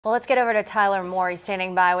Well, let's get over to Tyler Moore. He's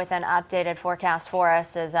standing by with an updated forecast for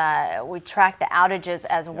us as we track the outages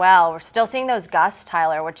as well. We're still seeing those gusts,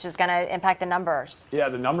 Tyler, which is going to impact the numbers. Yeah,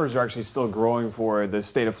 the numbers are actually still growing for the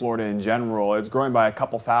state of Florida in general. It's growing by a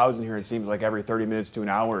couple thousand here, it seems like every 30 minutes to an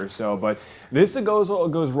hour or so. But this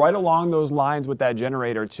goes right along those lines with that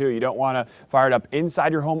generator, too. You don't want to fire it up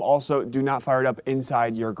inside your home. Also, do not fire it up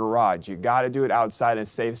inside your garage. You got to do it outside in a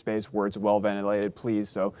safe space where it's well ventilated, please.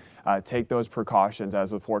 So take those precautions,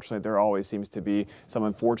 as unfortunately there always seems to be some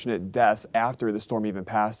unfortunate deaths after the storm even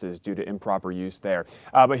passes due to improper use there.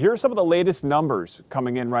 But here are some of the latest numbers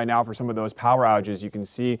coming in right now for some of those power outages. You can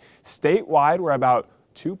see statewide we're about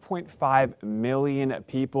 2.5 million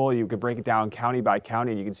people. You can break it down county by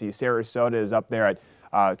county. You can see Sarasota is up there at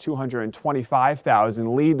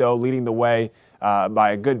 225,000. Leading the way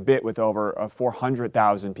by a good bit with over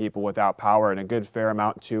 400,000 people without power, and a good fair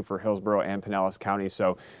amount too for Hillsborough and Pinellas County.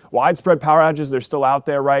 So widespread power outages, they're still out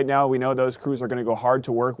there right now. We know those crews are going to go hard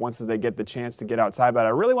to work once they get the chance to get outside, but I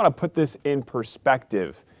really want to put this in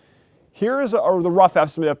perspective. Here is the rough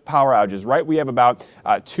estimate of power outages, right? We have about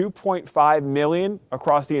 2.5 million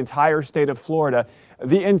across the entire state of Florida.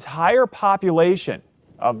 The entire population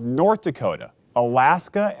of North Dakota,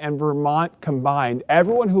 Alaska, and Vermont combined,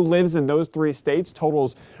 everyone who lives in those three states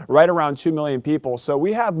totals right around 2 million people. So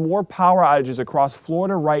we have more power outages across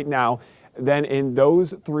Florida right now than in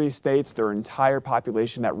those three states, their entire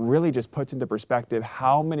population. That really just puts into perspective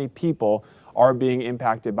how many people are being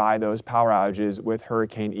impacted by those power outages with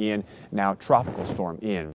Hurricane Ian, now Tropical Storm Ian.